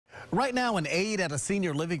Right now, an aide at a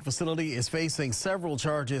senior living facility is facing several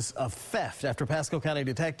charges of theft after Pasco County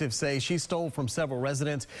detectives say she stole from several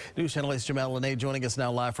residents. News Channel 8's Jamel joining us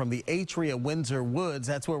now live from the Atria Windsor Woods.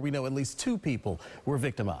 That's where we know at least 2 people were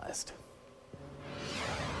victimized.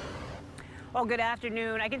 Well, good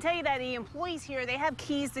afternoon. I can tell you that the employees here, they have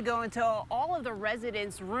keys to go into all of the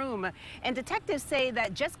residents' room. And detectives say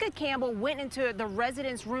that Jessica Campbell went into the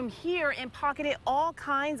residents' room here and pocketed all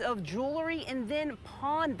kinds of jewelry and then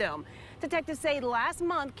pawned them. Detectives say last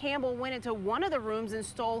month, Campbell went into one of the rooms and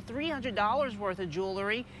stole $300 worth of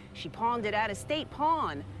jewelry. She pawned it at a state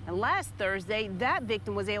pawn. And last Thursday, that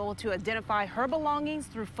victim was able to identify her belongings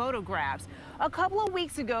through photographs. A couple of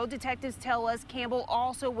weeks ago, detectives tell us Campbell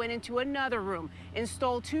also went into another room and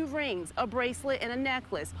stole 2 rings, a bracelet, and a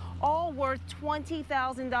necklace, all worth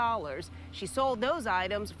 $20,000. She sold those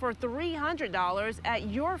items for $300 at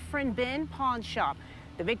Your Friend Ben pawn shop.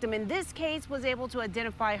 The victim in this case was able to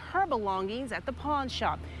identify her belongings at the pawn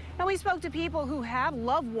shop. Now, we spoke to people who have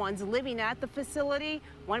loved ones living at the facility.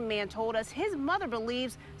 One man told us his mother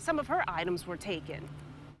believes some of her items were taken.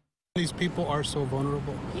 These people are so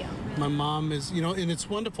vulnerable. Yeah. My mom is, and it's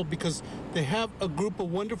wonderful because they have a group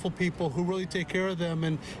of wonderful people who really take care of them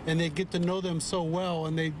and they get to know them so well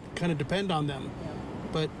and they kind of depend on them. Yeah.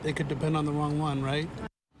 But they could depend on the wrong one, right?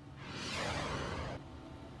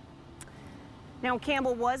 Now,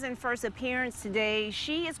 Campbell was in first appearance today.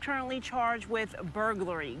 She is currently charged with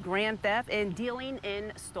burglary, grand theft, and dealing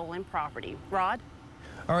in stolen property. Rod?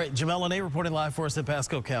 All right, Jamel reporting live for us in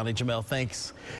Pasco County. Jamel, thanks.